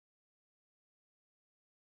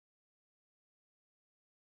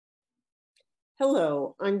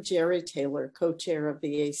Hello, I'm Jerry Taylor, co-chair of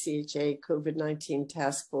the ACHA COVID-19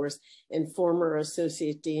 Task Force and former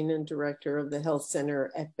Associate Dean and Director of the Health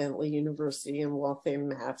Center at Bentley University in Waltham,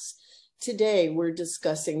 Mass. Today, we're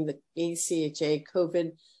discussing the ACHA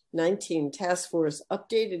COVID-19 Task Force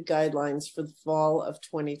updated guidelines for the fall of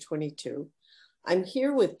 2022. I'm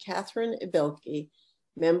here with Catherine Ebelke,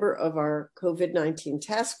 member of our COVID-19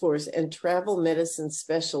 Task Force and travel medicine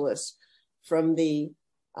specialist from the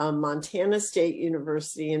Montana State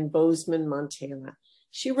University in Bozeman, Montana.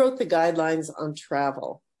 She wrote the guidelines on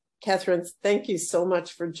travel. Catherine, thank you so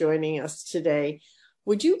much for joining us today.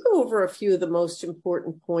 Would you go over a few of the most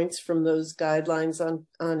important points from those guidelines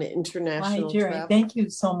on international Hi, Jerry. travel? Thank you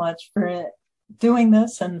so much for doing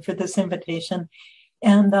this and for this invitation.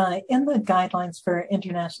 And in the guidelines for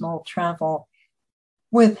international travel,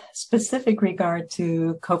 with specific regard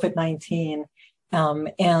to COVID-19,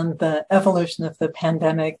 and the evolution of the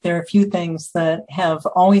pandemic, there are a few things that have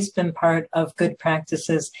always been part of good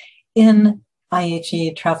practices in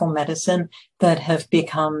IHE travel medicine that have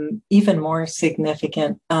become even more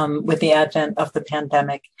significant with the advent of the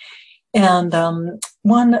pandemic. And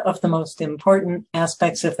one of the most important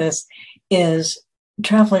aspects of this is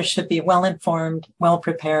travelers should be well informed, well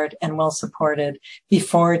prepared, and well supported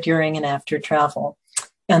before, during, and after travel.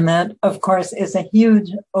 And that, of course, is a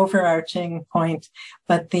huge overarching point.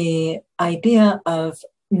 But the idea of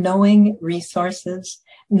knowing resources,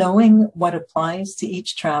 knowing what applies to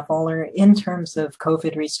each traveler in terms of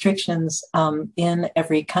COVID restrictions in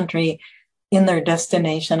every country, in their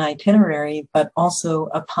destination itinerary, but also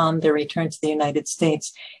upon their return to the United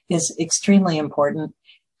States is extremely important.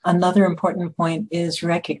 Another important point is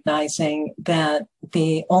recognizing that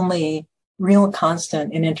the only real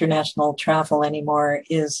constant in international travel anymore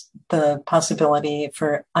is the possibility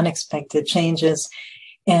for unexpected changes,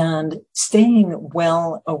 and staying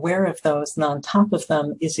well aware of those and on top of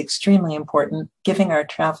them is extremely important. Giving our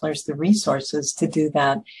travelers the resources to do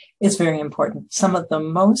that is very important. Some of the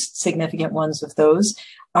most significant ones of those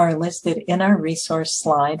are listed in our resource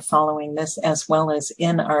slide following this, as well as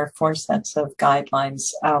in our 4 sets of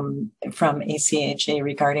guidelines from ACHA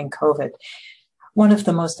regarding COVID. One of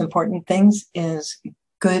the most important things is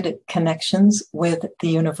good connections with the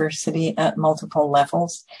university at multiple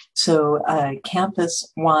levels. So a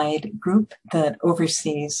campus-wide group that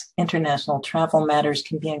oversees international travel matters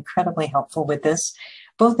can be incredibly helpful with this,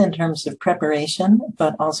 both in terms of preparation,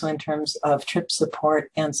 but also in terms of trip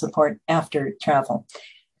support and support after travel.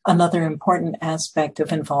 Another important aspect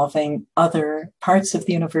of involving other parts of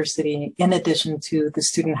the university, in addition to the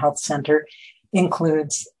Student Health Center,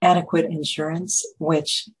 includes adequate insurance,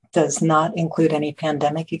 which does not include any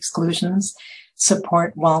pandemic exclusions,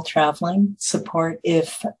 support while traveling, support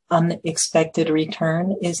if unexpected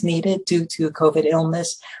return is needed due to COVID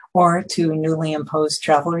illness or to newly imposed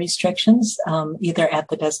travel restrictions, either at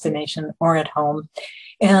the destination or at home,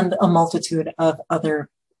 and a multitude of other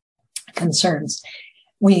concerns.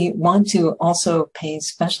 We want to also pay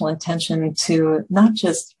special attention to not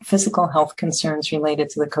just physical health concerns related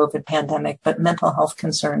to the COVID pandemic, but mental health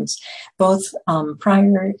concerns, both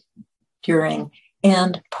prior, during,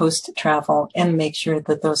 and post-travel, and make sure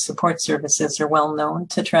that those support services are well known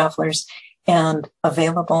to travelers and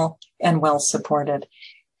available and well supported.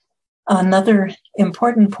 Another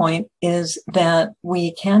important point is that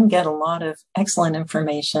we can get a lot of excellent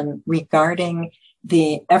information regarding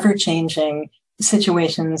the ever-changing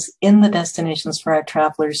situations in the destinations for our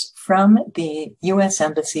travelers from the U.S.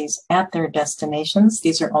 embassies at their destinations.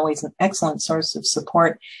 These are always an excellent source of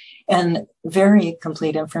support, and very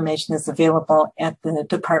complete information is available at the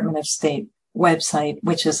Department of State website,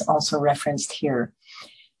 which is also referenced here.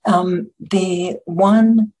 The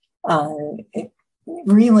one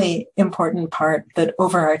really important part that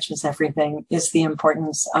overarches everything is the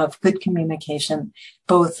importance of good communication,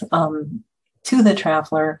 both to the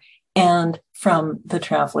traveler and from the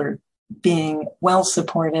traveler, being well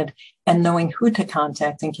supported and knowing who to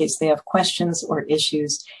contact in case they have questions or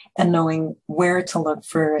issues, and knowing where to look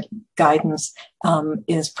for guidance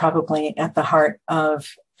is probably at the heart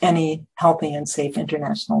of any healthy and safe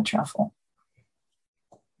international travel.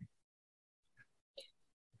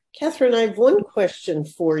 Catherine, I have one question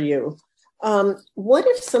for you. What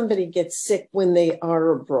if somebody gets sick when they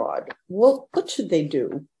are abroad? What should they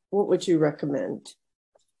do? What would you recommend?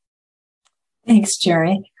 Thanks,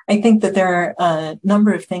 Jerry. I think that there are a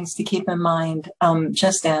number of things to keep in mind,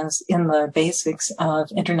 just as in the basics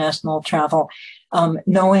of international travel,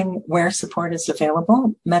 knowing where support is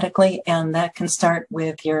available medically, and that can start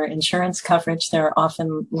with your insurance coverage. There are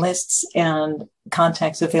often lists and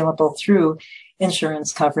contacts available through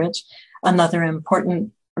insurance coverage. Another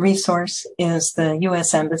important resource is the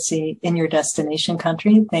U.S. Embassy in your destination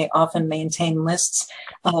country. They often maintain lists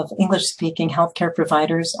of English-speaking healthcare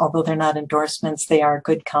providers. Although they're not endorsements, they are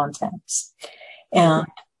good contacts. And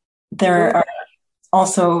there are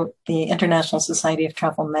also the International Society of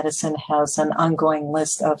Travel Medicine has an ongoing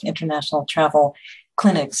list of international travel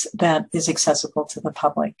clinics that is accessible to the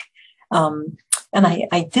public. And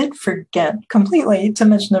I did forget completely to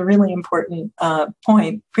mention a really important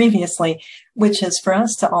point previously, which is for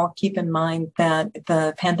us to all keep in mind that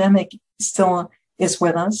the pandemic still is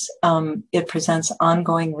with us. It presents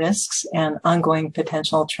ongoing risks and ongoing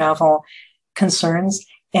potential travel concerns,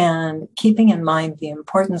 and keeping in mind the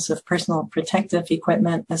importance of personal protective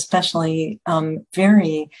equipment, especially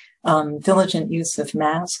very diligent use of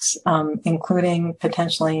masks, including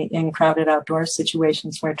potentially in crowded outdoor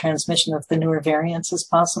situations where transmission of the newer variants is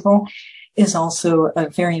possible, is also a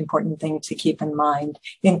very important thing to keep in mind,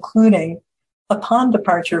 including upon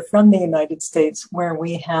departure from the United States, where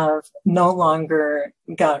we have no longer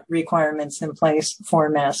got requirements in place for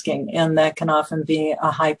masking. And that can often be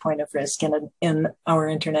a high point of risk in our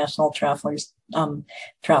international travelers'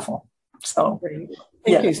 travel. So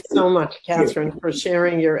Thank you so much, Catherine, for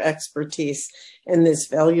sharing your expertise and this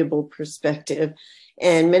valuable perspective.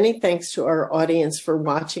 And many thanks to our audience for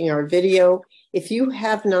watching our video. If you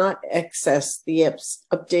have not accessed the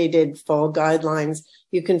updated fall guidelines,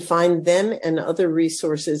 you can find them and other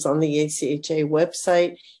resources on the ACHA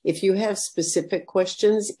website. If you have specific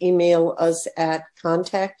questions, email us at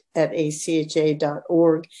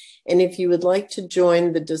contact@acha.org. And if you would like to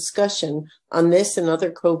join the discussion on this and other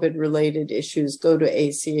COVID-related issues, go to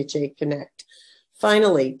ACHA Connect.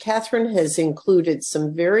 Finally, Catherine has included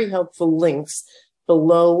some very helpful links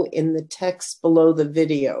below in the text below the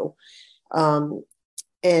video.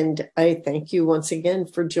 And I thank you once again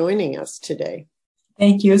for joining us today.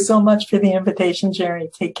 Thank you so much for the invitation, Jerry.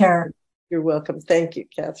 Take care. You're welcome. Thank you,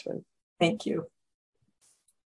 Catherine. Thank you.